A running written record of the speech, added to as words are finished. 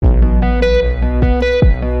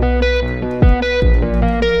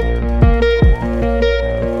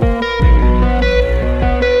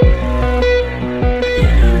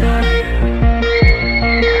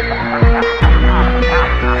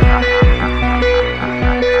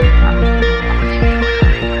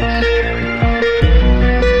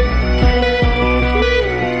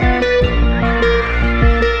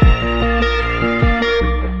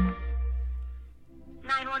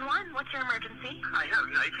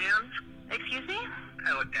hands? Excuse me?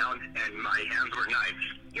 I looked down and my hands were knives.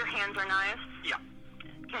 Your hands are knives? Yeah.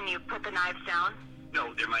 Can you put the knives down?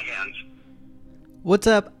 No, they're my hands. What's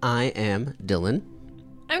up? I am Dylan.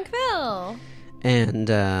 I'm Camille. And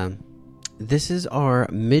this is our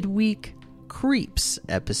midweek Creeps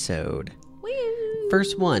episode. Woo!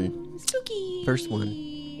 First one. Spooky. First one.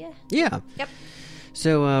 Yeah. Yep.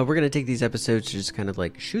 So we're going to take these episodes to just kind of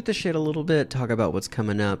like shoot the shit a little bit, talk about what's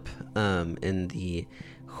coming up in the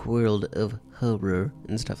world of horror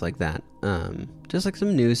and stuff like that. Just like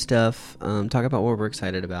some new stuff, talk about what we're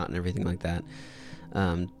excited about and everything like that.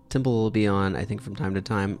 Temple will be on, I think, from time to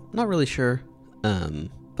time. Not really sure,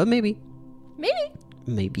 but maybe.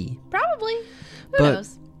 Probably. Who But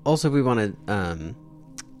knows? also we wanted, our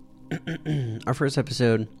first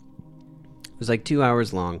episode was like 2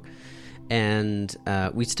 hours long, and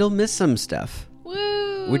we still missed some stuff,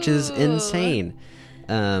 Woo! which is insane.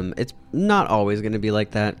 It's not always going to be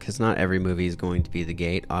like that, because not every movie is going to be The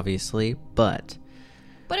Gate, obviously, but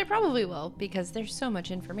But it probably will, because there's so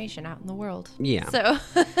much information out in the world. Yeah. So,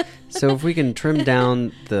 so if we can trim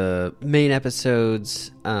down the main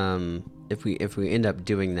episodes, if we end up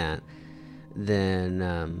doing that,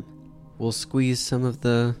 then we'll squeeze some of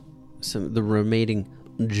the remaining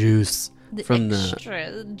juice from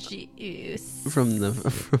extra juice. from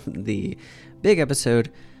the big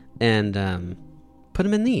episode, and put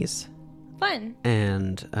them in these. Fun.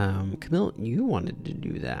 And Camille, you wanted to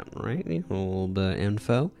do that, right? A little bit of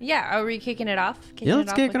info. Yeah, are we kicking it off?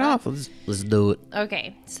 Let's kick it off. Let's do it.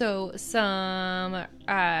 Okay, so some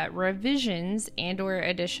revisions and or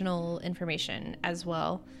additional information as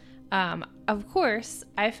well. Of course,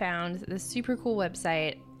 I found this super cool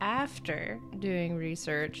website after doing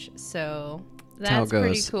research, so how it that's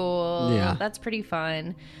pretty goes. cool. Yeah. That's pretty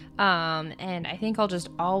fun. And I think I'll just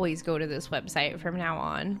always go to this website from now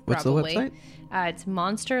on. What's probably. the website? It's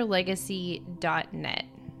monsterlegacy.net.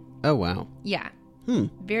 Oh, wow. Yeah.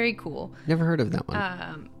 Very cool. Never heard of that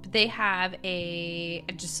one. They have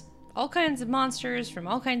just all kinds of monsters from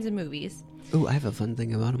all kinds of movies. Oh, I have a fun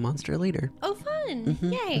thing about a monster later. Oh, fun.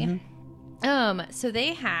 Yay. So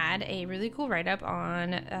they had a really cool write-up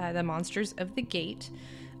on the monsters of the Gate.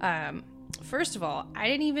 First of all, I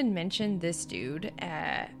didn't even mention this dude,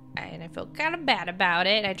 and I felt kind of bad about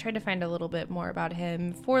it. I tried to find a little bit more about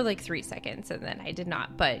him for like 3 seconds, and then I did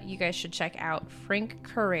not. But you guys should check out Frank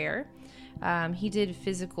Carrere. He did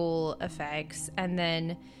physical effects, and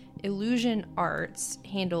then Illusion Arts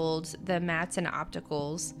handled the mats and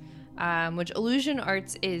opticals, which Illusion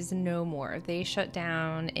Arts is no more. They shut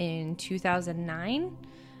down in 2009.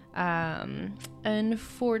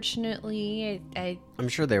 Unfortunately, I'm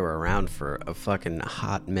sure they were around for a fucking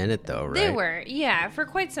hot minute, though, right? They were, yeah, for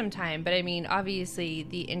quite some time. But I mean, obviously,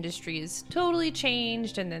 the industry's totally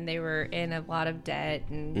changed, and then they were in a lot of debt,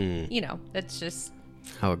 and you know, that's just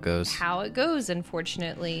How it goes. how it goes,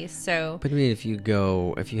 unfortunately. So, But I mean, if you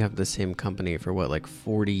have the same company for what, like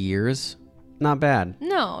 40 years, not bad.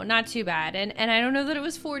 no, not too bad. And I don't know that it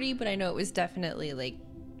was 40, but I know it was definitely like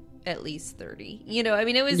at least 30. You know, I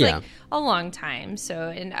mean, it was Yeah. like a long time. So,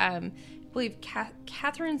 and I believe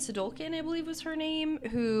Catherine Sidolkin, I believe was her name,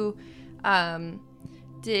 who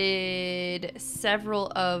did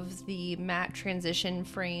several of the matte transition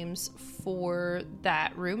frames for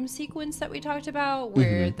that room sequence that we talked about,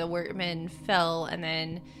 where the workmen fell and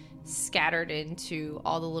then scattered into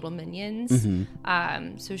all the little minions.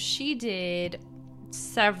 So she did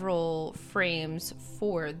several frames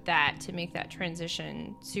for that to make that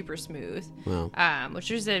transition super smooth. Wow.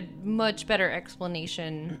 Which is a much better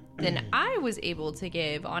explanation than I was able to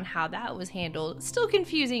give on how that was handled. Still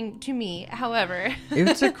confusing to me, however.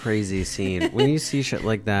 It's a crazy scene. When you see shit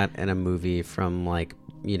like that in a movie from, like,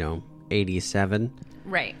 87,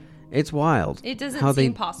 Right. it's wild. It doesn't how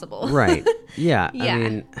seem possible. Right. Yeah. Yeah. I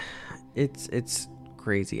mean, it's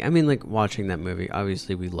crazy. I mean, like, watching that movie,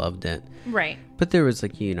 obviously we loved it. Right. But there was,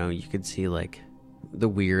 like, you could see, like, the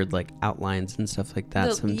weird, like, outlines and stuff like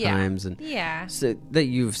that sometimes. And Yeah. so that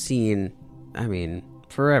you've seen, I mean,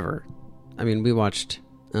 forever. I mean, we watched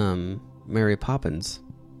Mary Poppins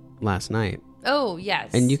last night. Oh, yes.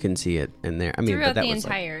 And you can see it in there. I mean, throughout but that the was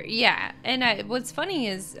entire, yeah. And what's funny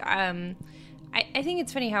is, I think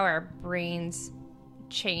it's funny how our brains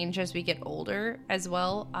change as we get older as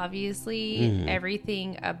well. Obviously,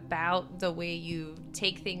 everything about the way you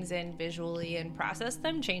take things in visually and process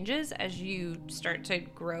them changes as you start to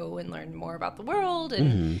grow and learn more about the world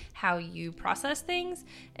and how you process things.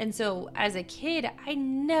 And so as a kid, I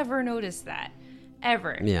never noticed that.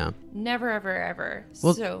 Ever. Yeah. Never, ever, ever.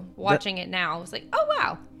 Well, so watching it now, I was like, oh,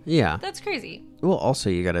 wow. Yeah. That's crazy. Well, also,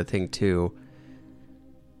 you got to think, too,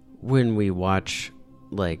 when we watch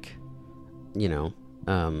like, you know,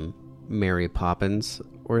 Mary Poppins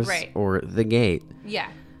Right. or The Gate Yeah.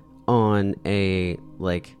 on a,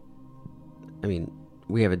 like, I mean,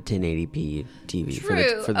 we have a 1080p TV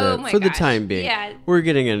True. for Oh my the gosh. time being. Yeah. We're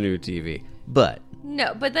getting a new TV, but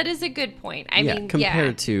No, but that is a good point. I mean,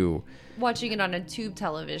 compared to watching it on a tube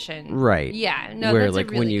television. right, Yeah. No, where that's like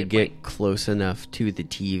a really when you good get point. close enough to the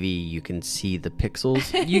TV, you can see the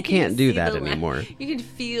pixels. You You can't do see that the li- anymore. You can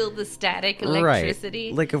feel the static electricity.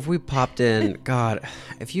 Right. Like if we popped in, God,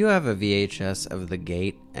 if you have a VHS of The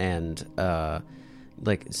Gate and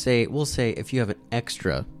like we'll say if you have an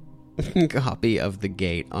extra copy of The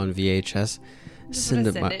Gate on VHS, send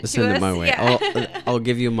it my us? way. Yeah. I'll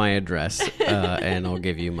give you my address and I'll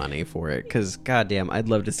give you money for it because goddamn, I'd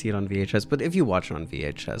love to see it on VHS. But if you watch it on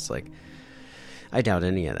VHS, like I doubt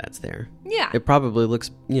any of that's there. Yeah. It probably looks,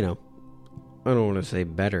 you know, I don't want to say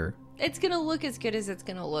better. It's going to look as good as it's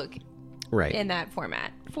going to look Right. in that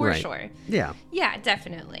format, for Right. sure. Yeah. Yeah,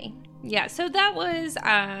 definitely. Yeah, so that was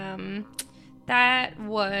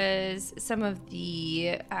some of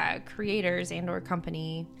the creators and or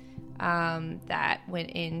company that went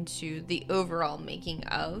into the overall making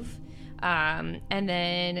of. And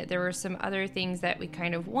then there were some other things that we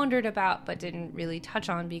kind of wondered about but didn't really touch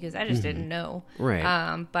on because I just didn't know.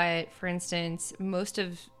 Right. But for instance,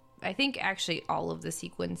 I think actually all of the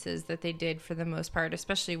sequences that they did for the most part,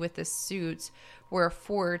 especially with the suits, were a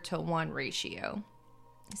 4-to-1 ratio.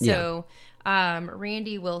 So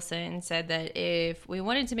Randy Wilson said that if we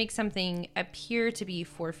wanted to make something appear to be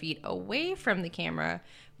 4 feet away from the camera,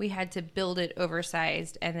 we had to build it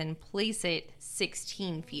oversized and then place it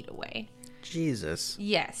 16 feet away. Jesus.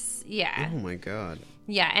 Yes. Yeah. Oh my God.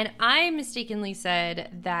 Yeah, and I mistakenly said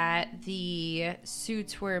that the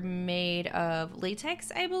suits were made of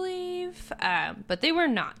latex, I believe, but they were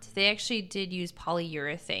not. They actually did use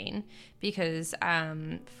polyurethane because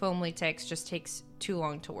foam latex just takes too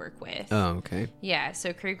long to work with. Oh, okay. Yeah,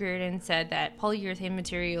 so Craig Reardon said that polyurethane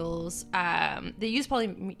materials, they use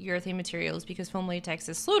polyurethane materials because foam latex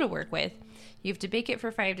is slow to work with. You have to bake it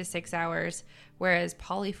for 5 to 6 hours, whereas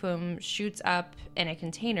polyfoam shoots up in a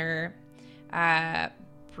container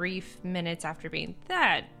brief minutes after being.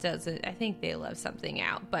 That doesn't, I think they left something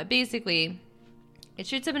out. But basically, it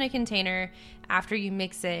shoots up in a container after you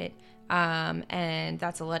mix it, and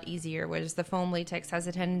that's a lot easier, whereas the foam latex has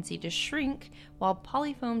a tendency to shrink, while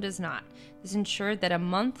polyfoam does not. This ensured that a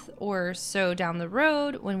month or so down the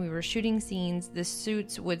road, when we were shooting scenes, the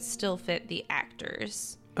suits would still fit the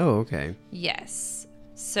actors. Oh, okay. Yes.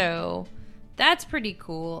 So that's pretty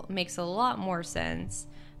cool. Makes a lot more sense.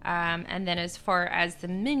 And then as far as the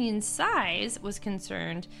minion size was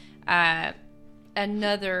concerned,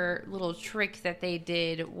 another little trick that they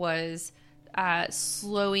did was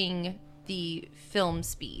slowing the film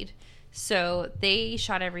speed. So they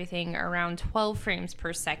shot everything around 12 frames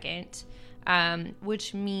per second,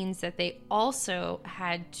 which means that they also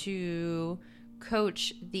had to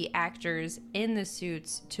coach the actors in the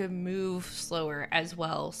suits to move slower as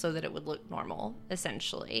well so that it would look normal,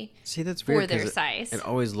 essentially. See, that's for weird. their 'Cause size. It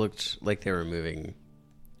always looked like they were moving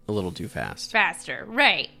a little too fast. Faster,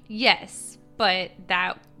 right. Yes. But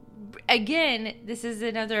that, again, this is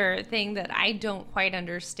another thing that I don't quite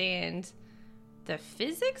understand the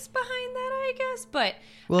physics behind that, I guess. But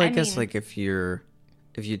Well, I guess mean, like if you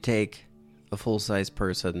take a full-size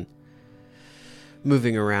person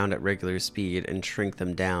moving around at regular speed and shrink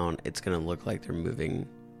them down, it's going to look like they're moving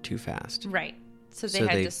too fast. right. So they So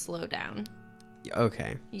had they- to slow down.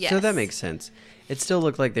 Okay. Yes. So that makes sense. It still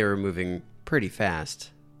looked like they were moving pretty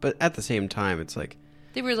fast, but at the same time, it's like,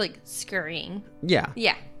 They were like scurrying. yeah.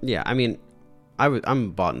 Yeah, Yeah, I mean,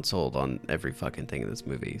 I'm bought and sold on every fucking thing in this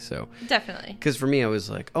movie, so... definitely. Because for me, I was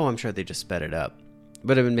like, oh, I'm sure they just sped it up.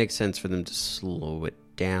 But it would make sense for them to slow it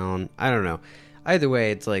down. I don't know. Either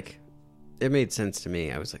way, it's like, it made sense to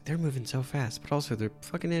me. I was like, they're moving so fast, but also they're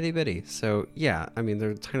fucking itty-bitty. So, yeah, I mean,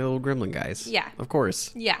 they're tiny little gremlin guys. Yeah. Of course.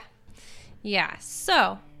 Yeah. Yeah.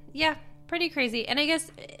 So, yeah, pretty crazy. And I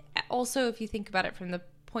guess also if you think about it from the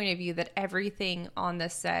point of view that everything on the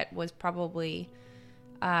set was probably,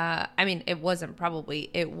 I mean, it wasn't probably,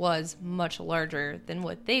 it was much larger than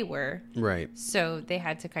what they were. Right. So they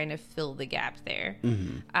had to kind of fill the gap there.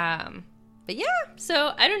 But yeah,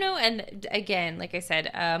 so I don't know. And again, like I said,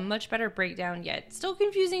 a much better breakdown yet. Still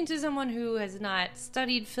confusing to someone who has not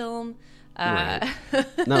studied film. Right.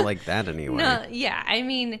 Not like that anyway. No, yeah, I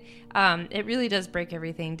mean, it really does break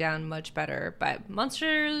everything down much better. But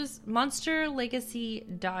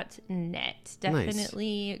monsterlegacy.net.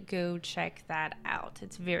 Definitely go check that out.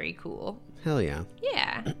 It's very cool. Hell yeah.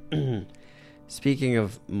 Yeah. Speaking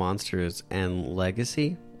of monsters and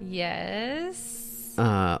legacy, Yes.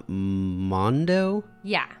 Yes. Mondo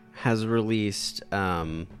Yeah. has released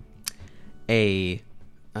a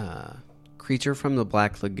Creature from the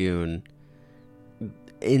Black Lagoon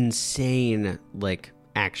insane like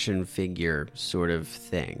action figure sort of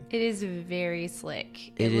thing. It is very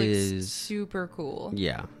slick. It looks is- super cool.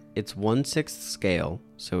 Yeah, it's 1/6 scale,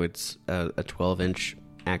 so it's a 12-inch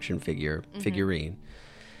action figurine.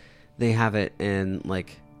 They have it in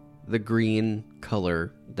like the green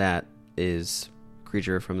color that is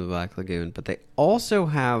Creature from the Black Lagoon, but they also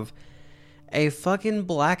have a fucking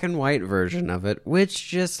black and white version of it, which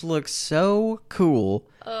just looks so cool.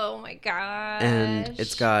 Oh my gosh. And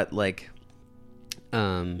it's got like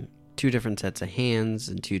 2 different sets of hands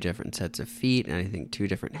and 2 different sets of feet, and I think 2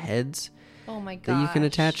 different heads Oh my gosh. that you can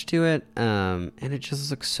attach to it. And it just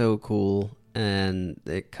looks so cool. And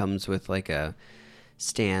it comes with like a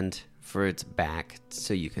stand for its back,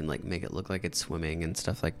 so you can like make it look like it's swimming and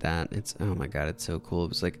stuff like that. It's, oh my god, it's so cool. It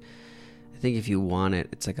was like, I think if you want it,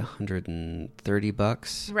 it's like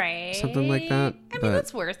 $130, Right. something like that. I mean, But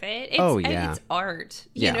that's worth it. It's, Oh, I mean, yeah. it's art.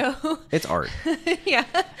 Yeah. You know? it's art. Yeah.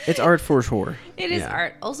 It's art for sure. It is Yeah.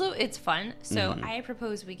 art. Also, it's fun. So I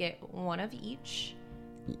propose we get one of each.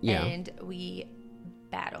 Yeah. And we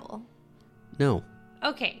battle. No.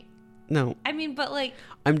 Okay. No. I mean, but like,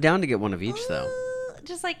 I'm down to get one of each though.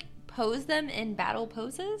 just like pose them in battle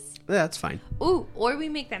poses. That's fine. Ooh, or we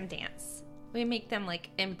make them dance. We make them like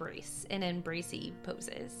embrace in embracey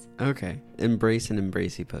poses. Okay. Embrace and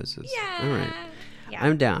embracey poses. Yeah. All right. Yeah.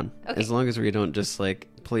 I'm down. Okay. As long as we don't just like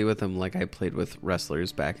play with them like I played with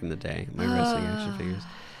wrestlers back in the day. My wrestling action figures.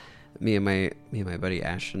 Me and my buddy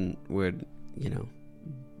Ashton would, you know,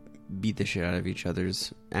 beat the shit out of each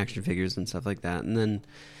other's action figures and stuff like that. And then,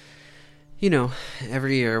 you know,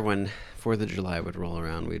 every year when 4th of July would roll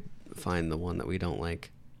around, we'd find the one that we don't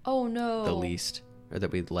like Oh no. the least, or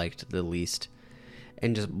that we liked the least,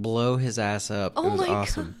 and just blow his ass up. Oh it was my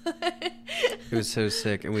awesome. It was so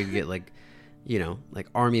sick. And we'd get like, you know, like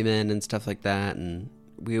army men and stuff like that. And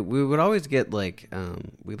we would always get like,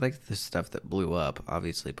 we liked the stuff that blew up,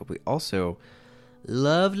 obviously, but we also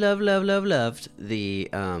loved the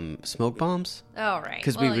smoke bombs. Oh right.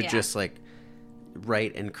 Because we Well, would yeah. just like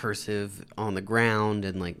write in cursive on the ground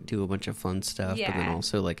and like do a bunch of fun stuff, but then Yeah.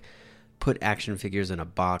 also like put action figures in a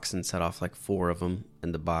box and set off like 4 of them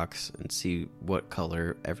in the box and see what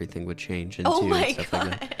color everything would change into Oh my and stuff like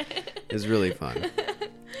god. that. It was really fun.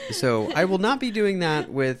 So I will not be doing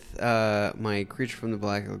that with my Creature from the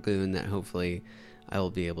Black Lagoon that hopefully I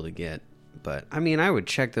will be able to get. But I mean, I would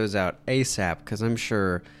check those out ASAP because I'm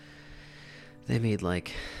sure they made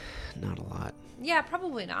like not a lot. Yeah,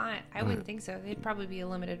 probably not. I wouldn't think so. They'd probably be a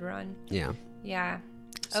limited run. Yeah. Yeah.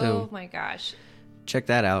 So- Oh my gosh. Check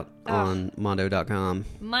that out on Mondo.com.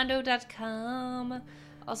 Mondo.com.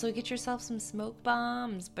 Also, get yourself some smoke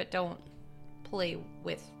bombs, but don't play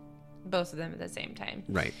with both of them at the same time.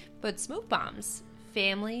 Right. But smoke bombs,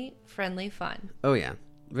 family friendly fun. Oh yeah.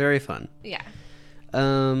 Very fun. Yeah.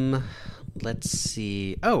 Let's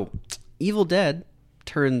see. Oh, Evil Dead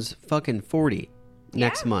turns fucking 40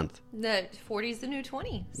 next Yeah. month. The 40 is the new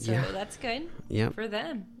 20, so Yeah. that's good Yep. for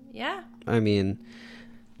them. Yeah. I mean,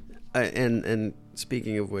 and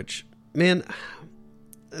speaking of which, man,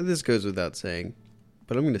 this goes without saying,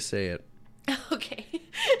 but I'm going to say it. Okay.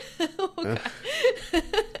 Oh, God.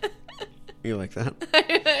 You like that?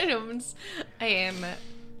 I am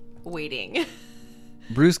waiting.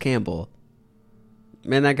 Bruce Campbell.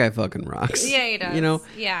 Man, that guy fucking rocks. Yeah, he does. You know,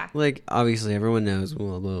 Yeah. like, obviously everyone knows,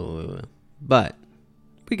 blah, blah, blah, blah. But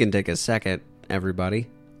we can take a second, everybody.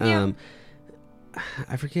 Yeah.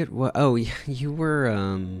 I forget what. Oh, you were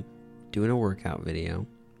doing a workout video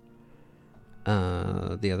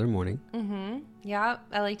the other morning. Mm-hmm. Yeah,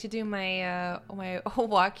 I like to do my my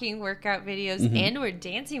walking workout videos Mm-hmm. and or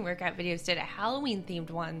dancing workout videos. Did a Halloween themed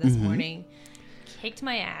one this Mm-hmm. morning. Kicked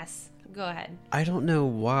my ass. Go ahead. I don't know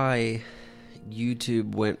why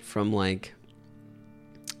YouTube went from like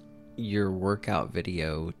your workout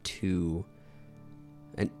video to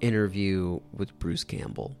an interview with Bruce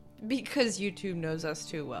Campbell. Because YouTube knows us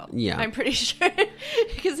too well. Yeah. I'm pretty sure.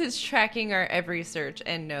 Because it's tracking our every search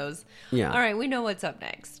and knows. Yeah. All right, we know what's up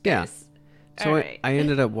next. Yeah. guys. So All I, right. I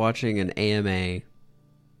ended up watching an AMA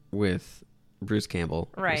with Bruce Campbell.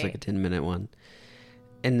 It was Right. like a 10-minute one.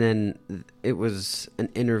 And then it was an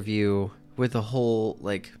interview with a whole,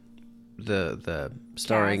 like, the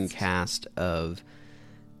starring cast of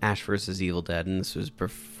Ash vs. Evil Dead. And this was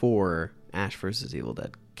before Ash vs. Evil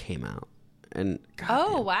Dead came out. And Oh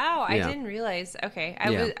goddamn. wow! Yeah. I didn't realize. Okay,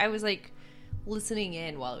 I was like listening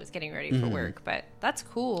in while I was getting ready for work, but that's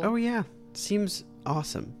cool. Mm-hmm. Oh, yeah. Seems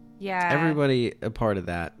awesome. yeah. Everybody a part of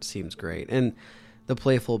that seems great. And the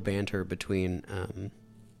playful banter between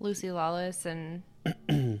Lucy Lawless and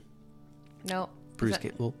no. Bruce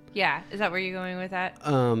Campbell. Yeah, is that where you're going with that?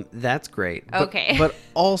 That's great. Okay. But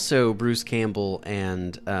also Bruce Campbell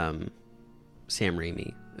and Sam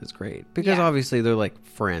Raimi is great because obviously they're like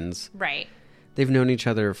friends. Right. They've known each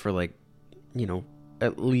other for like,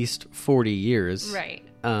 at least 40 years. Right.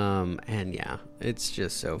 And yeah, it's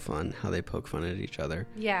just so fun how they poke fun at each other.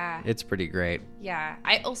 Yeah. It's pretty great. Yeah.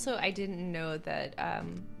 I didn't know that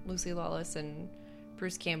Lucy Lawless and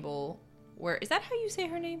Bruce Campbell were. Is that how you say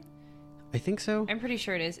her name? I think so. I'm pretty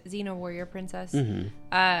sure it is. Xena Warrior Princess.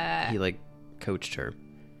 Mm-hmm. He like coached her.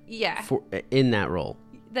 Yeah. In that role.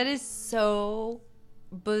 That is so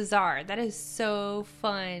bizarre. That is so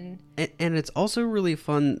fun. And it's also really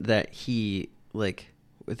fun that he, like,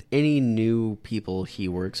 with any new people he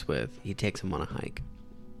works with, he takes them on a hike.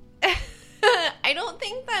 I don't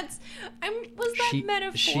think that's... was that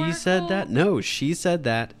metaphorical? She said that? No, she said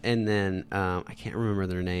that, and then I can't remember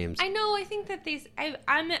their names. I know, I think that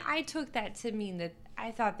I took that to mean that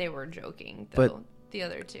I thought they were joking, though, But the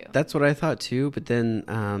other two. That's what I thought, too, but then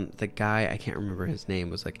the guy, I can't remember his name,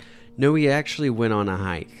 was like, no, he actually went on a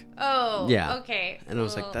hike. Oh, yeah. Okay. And I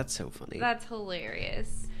was like, that's so funny. That's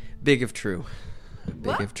hilarious. Big if true.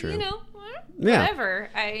 Well, if true. Yeah. Whatever.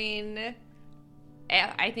 I mean,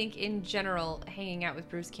 I think in general, hanging out with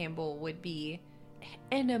Bruce Campbell would be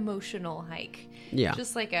an emotional hike. Yeah.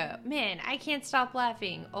 Just like man, I can't stop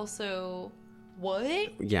laughing. Also,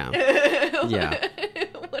 what? Yeah. Yeah.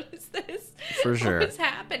 What is this? For sure. What is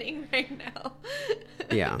happening right now?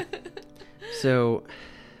 Yeah. So,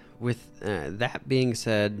 with that being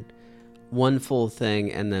said, one full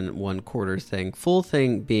thing and then one quarter thing. Full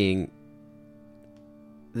thing being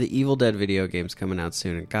the Evil Dead video game's coming out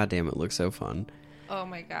soon, and goddamn, it looks so fun. Oh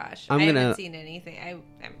my gosh. I haven't seen anything.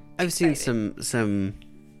 I've excited. seen some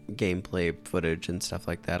gameplay footage and stuff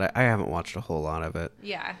like that. I haven't watched a whole lot of it.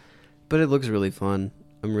 Yeah. But it looks really fun.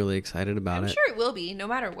 I'm really excited about it. I'm sure it will be, no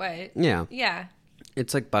matter what. Yeah. Yeah.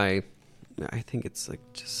 It's like I think it's like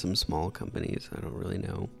just some small companies. I don't really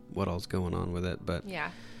know what all's going on with it, but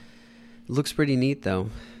yeah. It looks pretty neat though.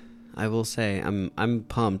 I will say I'm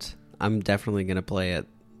pumped. I'm definitely going to play it.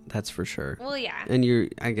 That's for sure. Well, yeah. And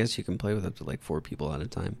I guess you can play with up to like 4 people at a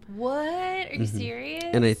time. What? Are you serious?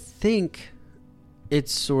 And I think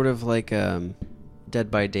it's sort of like a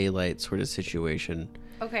Dead by Daylight sort of situation.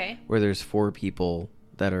 Okay. Where there's 4 people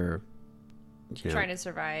that are, trying to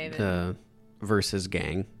survive. The versus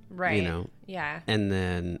gang. Right. Yeah. And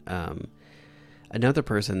then another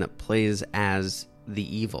person that plays as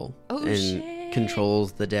the evil. Oh, and shit.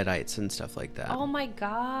 Controls the Deadites and stuff like that. Oh my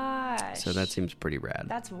gosh. So that seems pretty rad.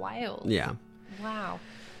 That's wild. Yeah. Wow.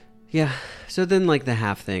 Yeah. So then like the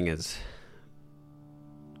half thing is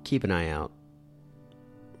keep an eye out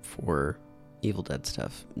for Evil Dead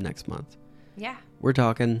stuff next month. Yeah. We're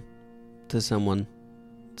talking to someone,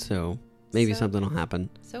 so maybe something will happen.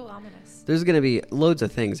 So ominous. There's going to be loads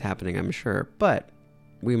of things happening, I'm sure, but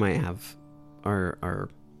we might have our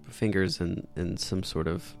fingers in some sort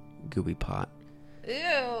of gooey pot.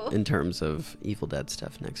 Ew. In terms of Evil Dead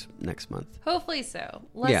stuff next month. Hopefully so.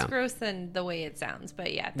 Less gross than the way it sounds,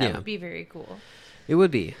 but yeah, that would be very cool. It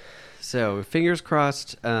would be. So fingers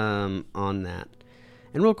crossed on that.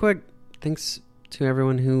 And real quick, thanks to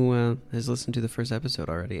everyone who has listened to the first episode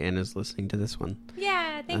already and is listening to this one.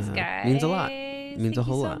 Yeah, thanks guys. Means a lot. Means a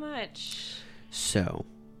whole lot. Thank you so much. So,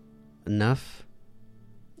 enough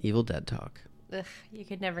Evil Dead talk. Ugh, you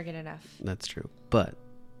could never get enough. That's true. But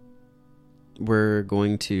we're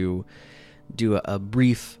going to do a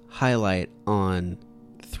brief highlight on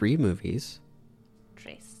 3 movies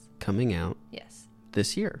coming out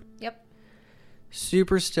this year. Yep.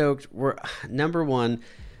 Super stoked. We're number 1.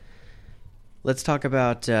 Let's talk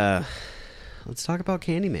about Candyman.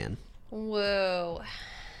 Whoa.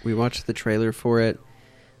 We watched the trailer for it.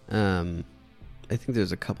 I think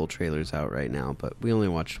there's a couple trailers out right now, but we only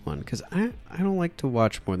watched one because I don't like to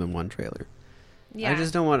watch more than one trailer. Yeah. I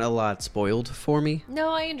just don't want a lot spoiled for me. No,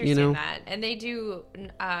 I understand that. And they do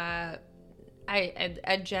a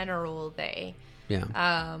general they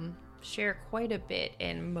share quite a bit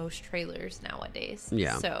in most trailers nowadays.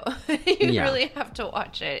 Yeah. So you really have to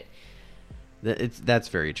watch it. That's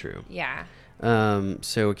very true. Yeah.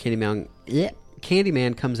 So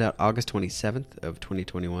Candyman comes out August 27th of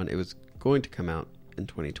 2021. It was going to come out in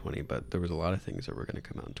 2020, but there was a lot of things that were going to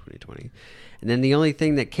come out in 2020. And then the only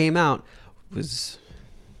thing that came out was...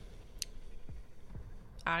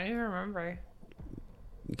 I don't even remember.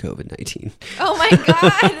 COVID-19. Oh my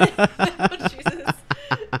God! Oh, Jesus.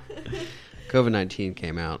 COVID-19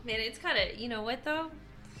 came out. Man, it's kind of, you know what though?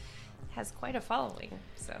 It has quite a following,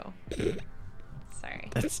 so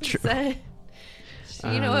That's true.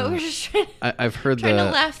 So, you know what? We're just trying, I've heard trying to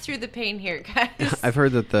laugh through the pain here, guys. I've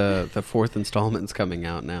heard that the fourth installment's coming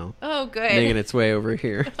out now. Oh, good. Making its way over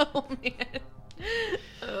here. Oh, man.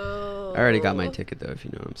 Oh. I already got my ticket, though, if you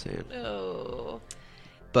know what I'm saying. Oh.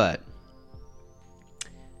 But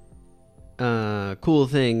cool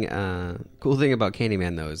thing about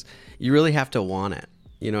Candyman, though, is you really have to want it.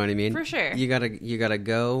 You know what I mean? For sure. You gotta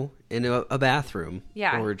go in a bathroom,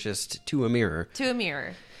 Yeah, or just to a mirror,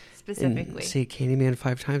 specifically. and say Candyman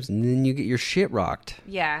 5 times, and then you get your shit rocked.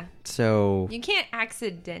 Yeah. So You can't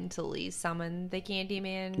accidentally summon the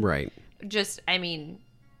Candyman. right. Just, I mean,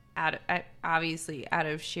 obviously out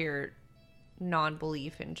of sheer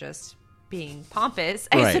non-belief and just being pompous,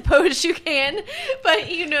 I Right. suppose you can.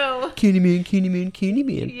 But, you know,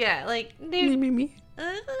 Candyman. yeah, like, dude, Me.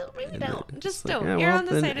 maybe don't. Just like, don't. yeah, You're well, on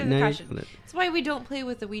the then side of now the you caution. got it. That's why we don't play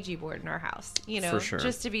with the Ouija board in our house, you know, For sure.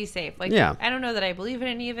 just to be safe. Like, Yeah. I don't know that I believe in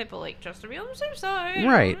any of it, but, like, just to be on the safe side.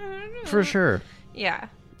 Right. For sure. Yeah.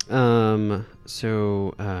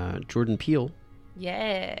 So Jordan Peele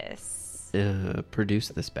Yes.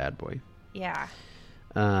 produced this bad boy. Yeah.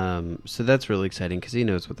 So that's really exciting because he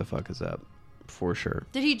knows what the fuck is up, for sure.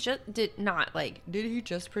 Did he just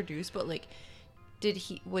produce, but like,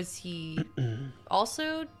 was he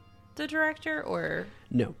also the director or?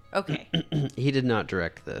 No, Okay. he did not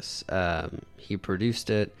direct this. He produced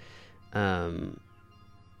it. Nia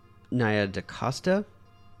DaCosta,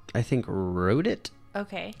 I think, wrote it.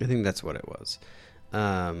 Okay. I think that's what it was.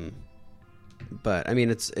 But I mean,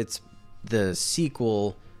 it's the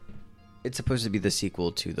sequel. It's supposed to be the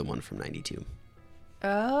sequel to the one from '92.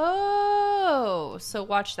 Oh, so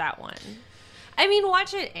watch that one. I mean,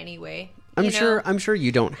 watch it anyway. I'm you know? sure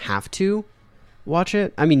you don't have to watch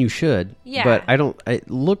it. I mean, you should. Yeah. But I don't. It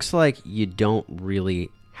looks like you don't really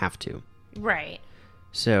have to. Right.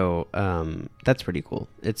 So that's pretty cool.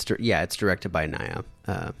 It's directed by Nia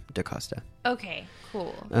DaCosta. Okay.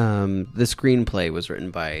 Cool. The screenplay was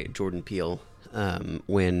written by Jordan Peele,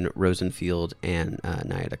 Wynn Rosenfield, and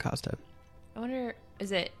Nia DaCosta. I wonder,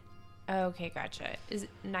 is it? Oh, okay, gotcha. Is it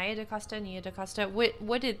Nia DaCosta?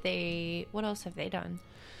 What else have they done?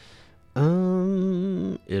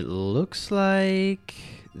 It looks like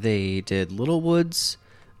they did Little Woods,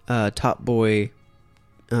 Top Boy,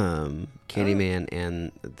 Candyman,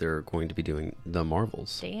 and they're going to be doing The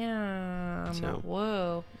Marvels. Damn. So.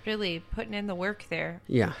 Whoa. Really putting in the work there.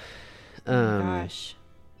 Yeah. Oh my gosh.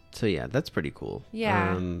 So yeah, that's pretty cool.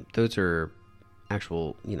 Yeah. Those are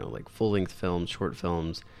actual, like full-length films, short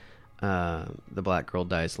films. The Black Girl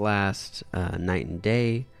Dies Last, Night and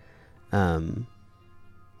Day. Oh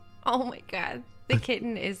my god. The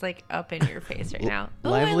kitten is like up in your face right now.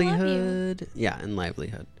 Oh, Livelihood. Yeah, and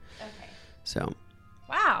Livelihood. Okay. So.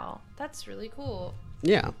 Wow. That's really cool.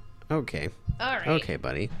 Yeah. Okay. All right. Okay,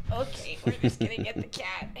 buddy. Okay. We're just going to get the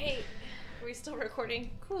cat. Hey, are we still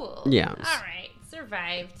recording? Cool. Yeah. All right.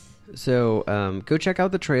 Survived. So, go check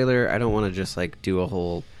out the trailer. I don't want to just do a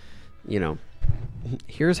whole,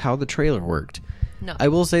 here's how the trailer worked. No. I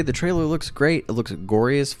will say the trailer looks great. It looks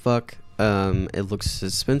gory as fuck. It looks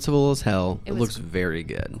suspenseful as hell. It looks very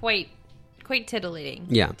good. Quite titillating.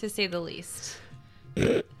 Yeah. To say the least.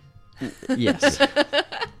 Yes.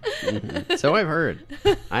 Mhm. So I've heard.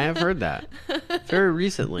 I have heard that. Very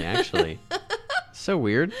recently, actually. So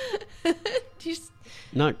weird.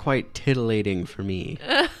 Not quite titillating for me.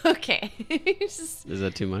 Okay. Is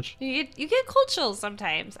that too much? You get cold chills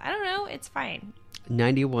sometimes. I don't know. It's fine.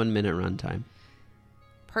 91-minute runtime.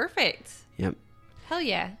 Perfect. Yep. Hell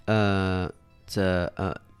yeah. It's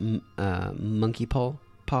Monkey Paw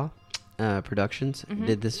Productions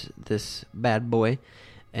did this bad boy,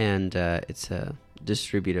 and it's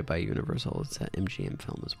distributed by Universal. It's an MGM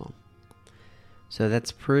film as well. So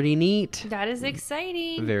that's pretty neat. That is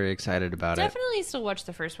exciting. Very excited about Definitely still watch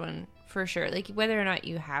the first one for sure. Like whether or not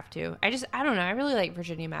you have to. I don't know. I really like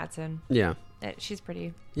Virginia Madsen. it. Yeah. She's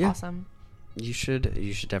pretty Yeah. awesome. You should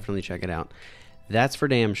definitely check it out. That's for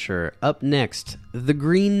damn sure. Up next, The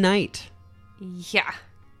Green Knight. Yeah.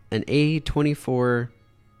 An A24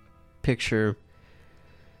 picture.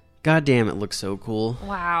 God damn, it looks so cool.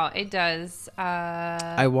 Wow, it does.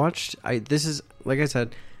 This is, like I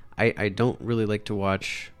said, I don't really like to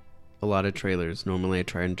watch a lot of trailers. Normally I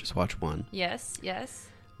try and just watch one. Yes.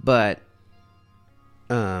 But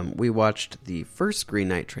we watched the first Green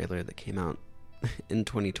Knight trailer that came out in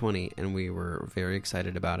 2020, and we were very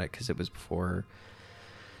excited about it because it was before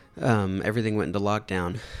everything went into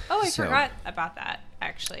lockdown. Oh, I forgot about that,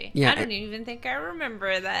 actually. Yeah, I don't even think I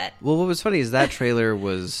remember that. Well, what was funny is that trailer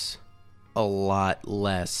was a lot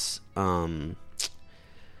less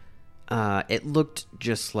It looked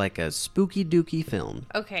just like a spooky dooky film.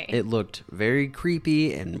 Okay. It looked very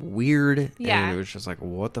creepy and weird. Yeah. And it was just like,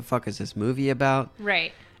 what the fuck is this movie about?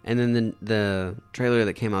 Right. And then the trailer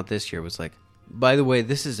that came out this year was like, by the way,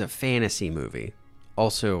 this is a fantasy movie.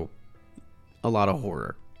 Also, a lot of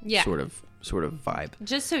horror. Yeah. Sort of vibe.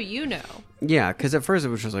 Just so you know. Yeah, because at first it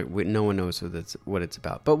was just like, no one knows what it's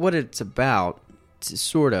about. But what it's about,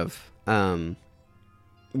 sort of,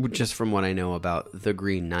 just from what I know about The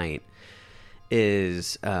Green Knight,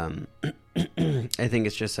 is I think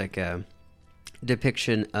it's just like a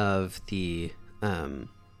depiction of the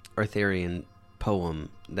Arthurian poem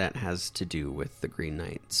that has to do with the Green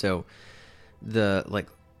Knight. So the like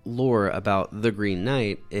lore about the Green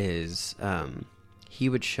Knight is he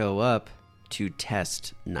would show up to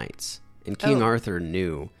test knights, and King Arthur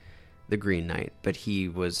knew the Green Knight, but he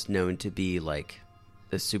was known to be like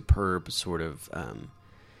the superb sort of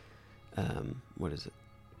what is it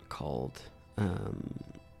called?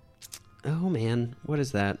 Oh man, what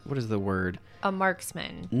is that? What is the word? A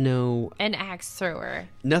marksman. No, An axe thrower.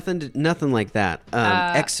 nothing like that.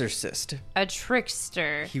 Exorcist. A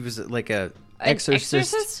trickster. He was like a An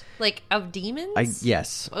exorcist. Like of demons?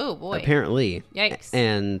 Yes. Oh boy. Apparently. Yikes.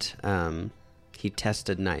 And he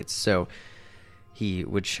tested knights, so he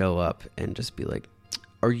would show up and just be like,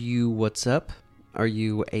 "Are you? What's up? Are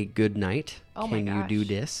you a good knight? Oh my Can you gosh. do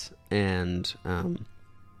this?" And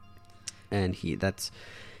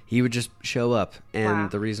he would just show up, and Wow.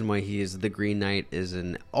 the reason why he is the Green Knight is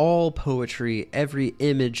in all poetry. Every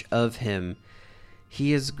image of him,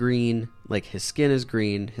 he is green. Like his skin is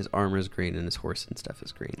green, his armor is green, and his horse and stuff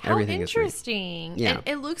is green. How Everything is green. interesting. Yeah.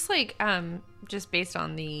 It looks like just based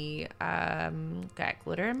on the got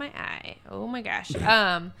glitter in my eye. Oh my gosh.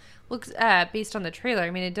 Looks based on the trailer.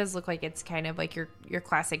 I mean, it does look like it's kind of like your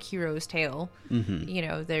classic hero's tale. Mm-hmm. You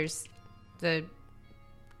know, there's the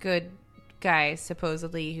good guy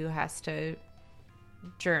supposedly who has to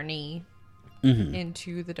journey Mm-hmm.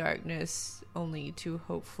 into the darkness only to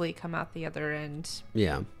hopefully come out the other end,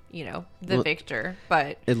 Yeah. you know, the Well, victor.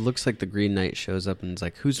 But It looks like the Green Knight shows up and is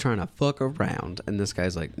like, "Who's trying to fuck around?" And this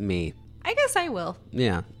guy's like, "Me." I guess I will.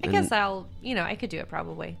 Yeah. I guess I could do it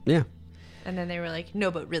probably. Yeah. And then they were like,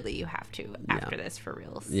 no, but really you have to after this for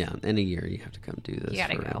reals. Yeah. In a year, you have to come do this. You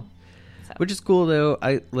gotta for go. real. So. Which is cool though.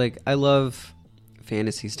 I love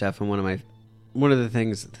fantasy stuff, and one of the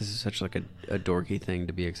things, this is such like a dorky thing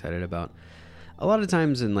to be excited about. A lot of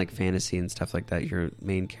times in like fantasy and stuff like that, your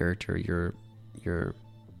main character, your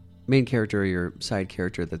main character or your side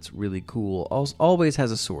character that's really cool always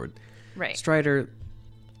has a sword. Right. Strider,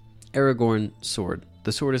 Aragorn, sword.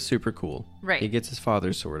 The sword is super cool. Right. He gets his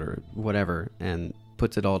father's sword or whatever and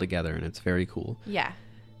puts it all together, and it's very cool. Yeah.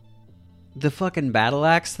 The fucking battle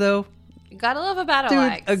axe, though, You gotta love a battle dude,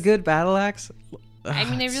 axe. a good battle axe. I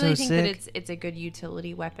mean, I it's really so think sick. that it's a good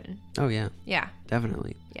utility weapon. Oh yeah, Yeah.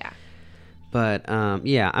 definitely. Yeah. But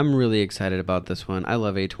yeah, I'm really excited about this one. I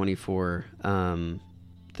love A24.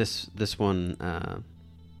 This one,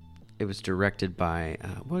 it was directed by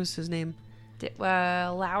what is his name?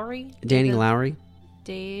 Lowry? Danny Lowry.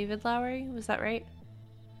 David Lowry? Was that right?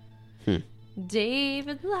 Hmm.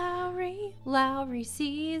 David Lowry. Lowry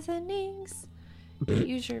seasonings.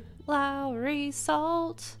 Use your Lowry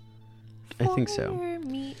salt. I think so. For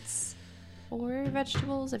meats or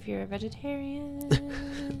vegetables if you're a vegetarian.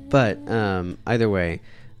 But either way,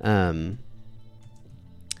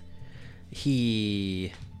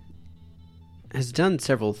 he has done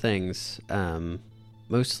several things.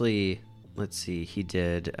 Mostly, let's see, he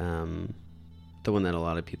did the one that a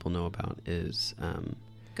lot of people know about is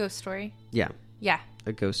Ghost Story. yeah, Yeah.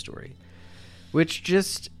 A Ghost Story, which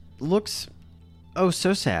just looks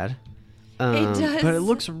so sad. It does. But it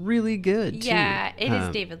looks really good too. Yeah, it is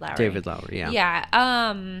David Lowry. David Lowry, yeah.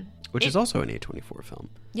 Yeah. Which is also an A24 film.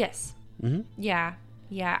 Yes. Mm-hmm. Yeah.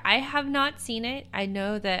 Yeah. I have not seen it. I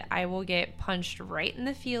know that I will get punched right in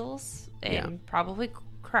the feels and Yeah. probably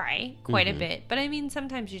cry quite a bit. But I mean,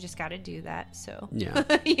 sometimes you just got to do that. So, Yeah.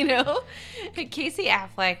 you know, Casey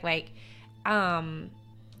Affleck, like, man,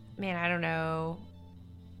 I don't know.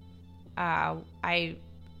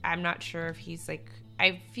 I'm not sure if he's like,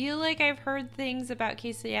 I feel like I've heard things about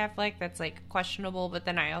Casey Affleck that's like questionable, but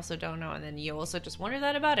then I also don't know. And then you also just wonder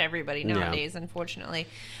that about everybody nowadays, unfortunately.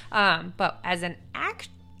 But as an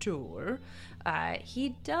actor,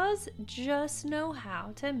 he does just know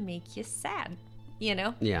how to make you sad. You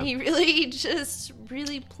know? Yeah. He really just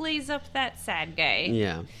really plays up that sad guy.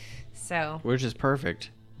 Yeah. So, Which is perfect.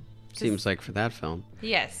 Seems like for that film.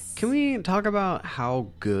 yes. Can we talk about how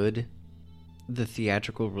good the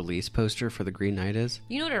theatrical release poster for The Green Knight is?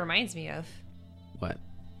 You know what it reminds me of? What?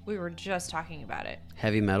 We were just talking about it.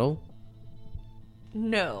 Heavy Metal?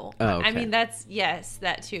 No. Oh, I okay. mean, yes,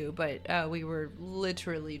 that too. But we were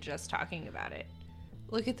literally just talking about it.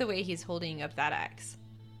 Look at the way he's holding up that axe.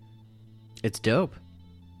 It's dope.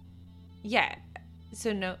 Yeah.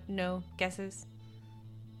 So no guesses?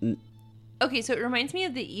 N- Okay, so it reminds me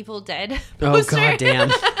of the Evil Dead Oh, poster. goddamn.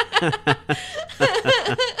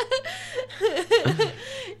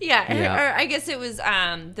 Yeah, or I guess it was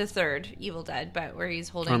the third Evil Dead, but where he's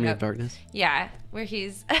holding Army up. of Darkness. Yeah, where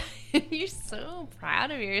he's you're so proud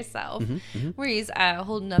of yourself. Mm-hmm, Where he's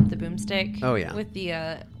holding up the boomstick. Oh, yeah. With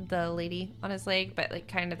the lady on his leg, but like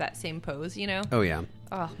kind of that same pose, you know? Oh, yeah.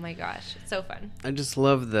 Oh my gosh, it's so fun. I just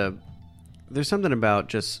love there's something about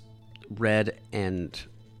just red and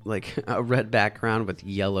like a red background with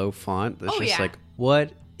yellow font that's Oh, just yeah. like,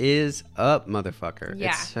 what is up, motherfucker? Yeah.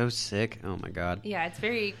 It's so sick. Oh my god. Yeah, it's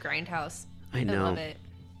very Grindhouse. I know. I love it.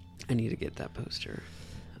 I need to get that poster.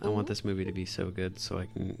 I want this movie to be so good so I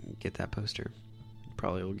can get that poster.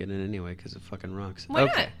 Probably will get it anyway because it fucking rocks. Why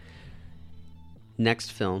not?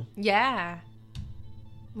 Next film, Yeah.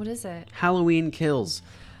 What is it? Halloween Kills.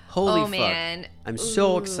 Holy oh fuck. man, I'm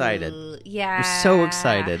so excited. Yeah, I'm so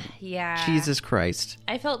excited. Yeah, Jesus Christ.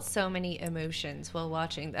 I felt so many emotions while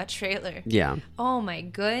watching that trailer. Yeah. Oh my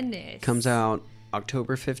goodness. Comes out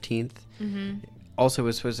October 15th. Mm-hmm. Also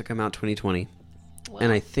was supposed to come out 2020.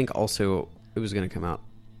 And I think also it was going to come out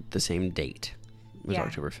the same date. It was Yeah.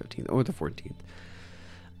 October 15th or the 14th.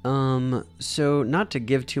 So not to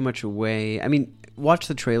give too much away. I mean, watch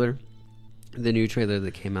the trailer. The new trailer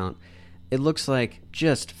that came out. It looks like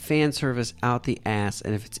just fan service out the ass.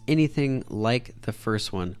 And if it's anything like the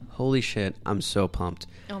first one, holy shit, I'm so pumped.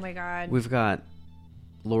 Oh my god. We've got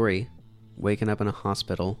Lori waking up in a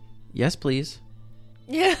hospital. Yes, please.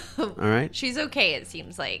 Yeah. All right. She's okay. It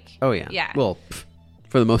seems like. Oh, yeah. Yeah. Well,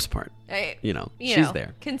 for the most part, You she's know,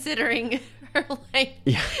 there. Considering her life.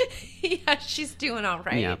 Yeah. Yeah, she's doing all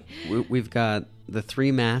right. Yeah. We've got the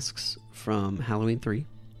 3 masks from Halloween 3.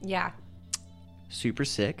 Yeah. Super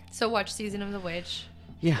sick. So watch Season of the Witch.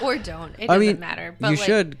 Yeah. Or don't. It I doesn't mean, matter. But you like,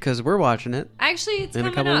 should because we're watching it. Actually, it's in a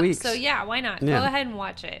coming couple up. of weeks. So yeah, why not? Yeah. Go ahead and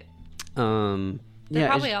watch it. They're They're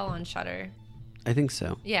probably all on Shudder. I think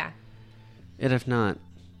so. Yeah. And if not,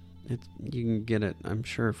 you can get it, I'm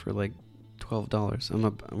sure, for like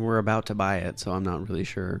 $12. We're about to buy it, so I'm not really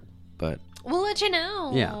sure. But We'll let you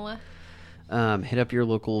know. yeah. Hit up your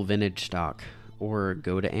local vintage stock or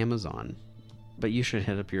go to Amazon. But you should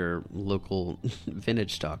hit up your local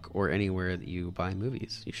vintage stock or anywhere that you buy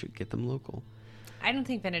movies. You should get them local. I don't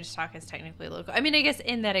think vintage stock is technically local. I mean, I guess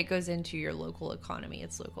in that it goes into your local economy,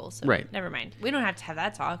 it's local. So Right. never mind. We don't have to have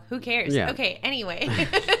that talk. Who cares? Yeah. Okay, anyway.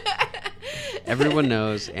 Everyone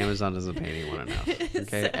knows Amazon doesn't pay anyone enough.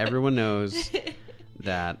 Okay? So- Everyone knows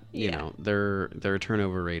that, you Yeah. know, their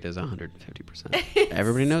turnover rate is 150%.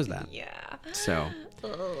 Everybody knows that. Yeah. So,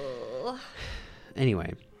 Ugh.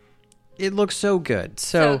 anyway, it looks so good.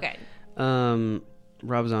 So So, good.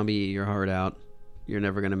 Rob Zombie, eat your heart out. You're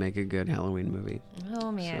never going to make a good Halloween movie.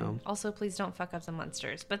 Oh, man. So- Also, please don't fuck up the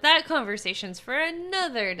monsters. But that conversation's for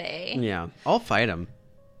another day. Yeah, I'll fight him.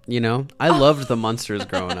 You know, I loved the monsters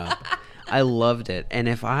growing up. I loved it. And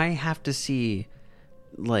if I have to see,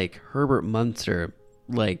 like, Herbert Munster,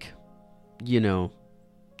 like, you know,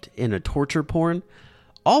 in a torture porn,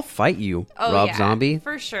 I'll fight you, Oh, Rob yeah, Zombie.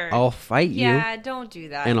 For sure. I'll fight you. Yeah, don't do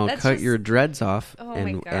that. And I'll That's cut just- your dreads off Oh my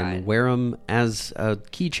and God. wear them as a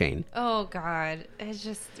keychain. Oh, God. It's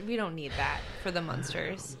just, we don't need that for the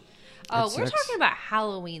monsters. Oh, That we're sucks. talking about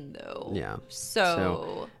Halloween, though. Yeah.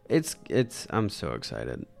 So, It's I'm so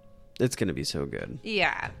excited. It's going to be so good.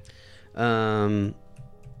 yeah. But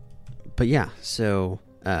yeah, so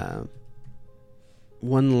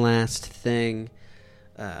one last thing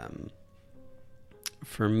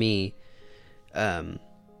for me,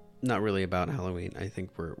 not really about Halloween. I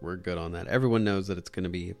think we're good on that. Everyone knows that it's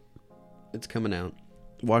coming out.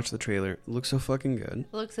 Watch the trailer. It looks so fucking good.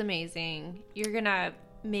 Looks amazing. You're gonna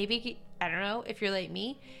maybe, I don't know, if you're like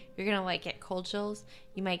me, you're gonna like get cold chills.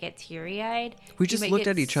 You might get teary eyed. We just looked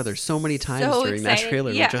at each other so many times during that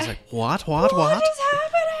trailer. Yeah. We're just like, what? What is It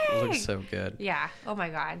happening? looks so good. Yeah. Oh my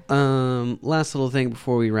God. Last little thing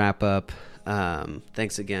before we wrap up.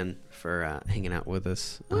 Thanks again for hanging out with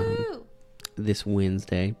us Woo! this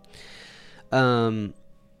Wednesday.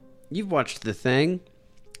 You've watched The Thing,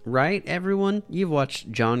 right, everyone? You've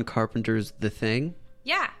watched John Carpenter's The Thing.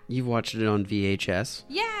 Yeah. You've watched it on VHS.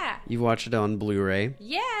 Yeah. You've watched it on Blu-ray.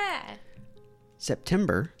 Yeah.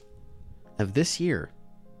 September of this year.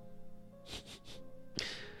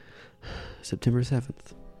 September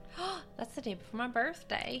 7th. That's the day before my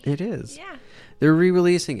birthday. It is. Yeah. They're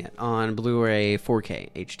re-releasing it on Blu-ray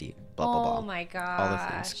 4K HD. Blah, blah, blah. Oh my gosh. All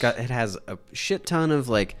the things. It has a shit ton of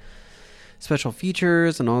like special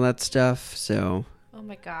features and all that stuff. So Oh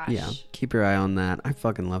my gosh. yeah, keep your eye on that. I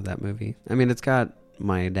fucking love that movie. I mean, it's got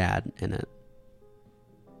my dad in it.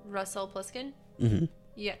 Russell Pliskin? Mm-hmm.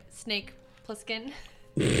 Yeah, Snake Plissken.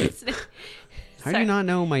 How do you not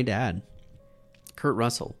know my dad? Kurt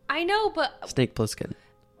Russell. I know, but Snake Plissken.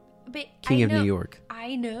 King of New York.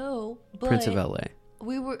 I know, but Prince of LA.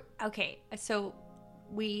 we were okay. So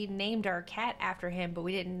we named our cat after him, but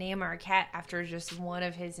we didn't name our cat after just one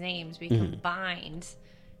of his names. We combined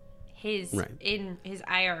his in his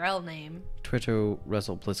IRL name. Twitto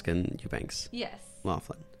Russell Plisken Eubanks Yes.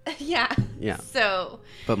 Laughlin. Yeah. Yeah. So.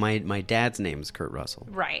 But my dad's name is Kurt Russell.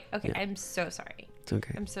 Right. Okay. Yeah. I'm so sorry. It's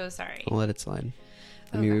okay. I'm so sorry. I'll let it slide.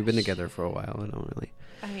 I Oh, mean, we've been gosh. together for a while. I don't really.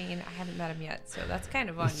 I mean, I haven't met him yet, so that's kind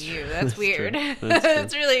of on you. That's weird. true. That's true.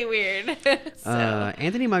 That's really weird. So.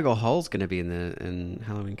 Anthony Michael Hall's going to be in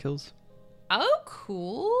Halloween Kills. Oh,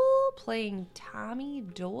 cool. Playing Tommy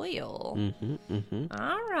Doyle.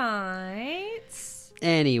 All right.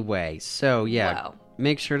 Anyway, so yeah, Wow.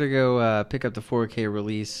 make sure to go pick up the 4K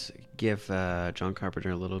release. Give John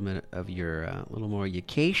Carpenter a little bit of your, little more your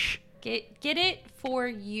cash. Get it for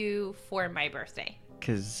you for my birthday.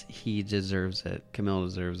 Because he deserves it. Camille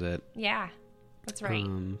deserves it. Yeah, that's right.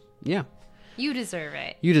 Yeah, You deserve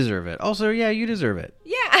it. you deserve it. Also, yeah, you deserve it.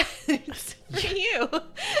 Yeah, it's for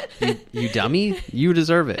you. You dummy. You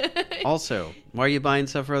deserve it. Also, why are you buying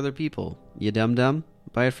stuff for other people? You dumb.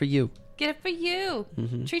 Buy it for you. Get it for you.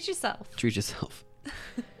 Mm-hmm. Treat yourself. Treat yourself.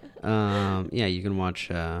 Yeah, you can watch.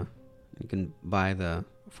 You can buy the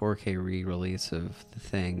 4K re-release of The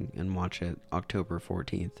Thing and watch it October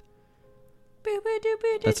 14th.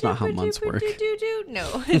 That's not how months work.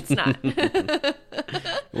 No, it's not.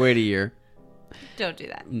 Wait a year. Don't do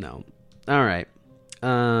that. No. All right.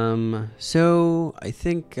 So I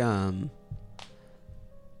think the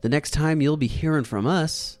next time you'll be hearing from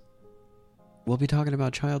us, we'll be talking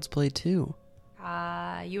about Child's Play 2.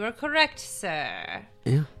 You are correct, sir.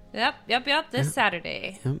 Yeah. Yep. This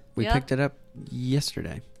Saturday. Yep. We Yep. picked it up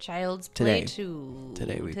yesterday. Child's Today. Play 2.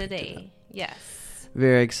 Today we picked it up. Yes.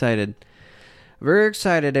 Very excited. Very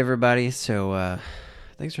excited, everybody. So,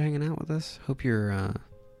 thanks for hanging out with us. Hope your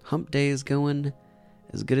hump day is going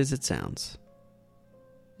as good as it sounds.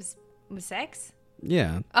 With sex?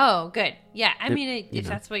 Yeah. Oh, good. Yeah, I If- mean, you if know.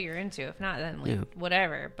 that's what you're into. If not, then, like, Yeah.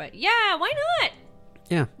 whatever. But, yeah, why not?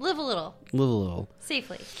 Yeah. Live a little. Little.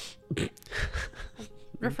 Safely.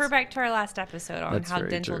 Refer back to our last episode on That's how very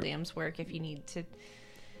dental true. dams work if you need to.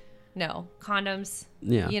 No, condoms.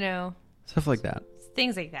 Yeah. You know, Stuff like that.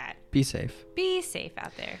 things like that. Be safe. Be safe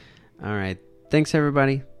out there. All right. Thanks,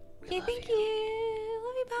 everybody.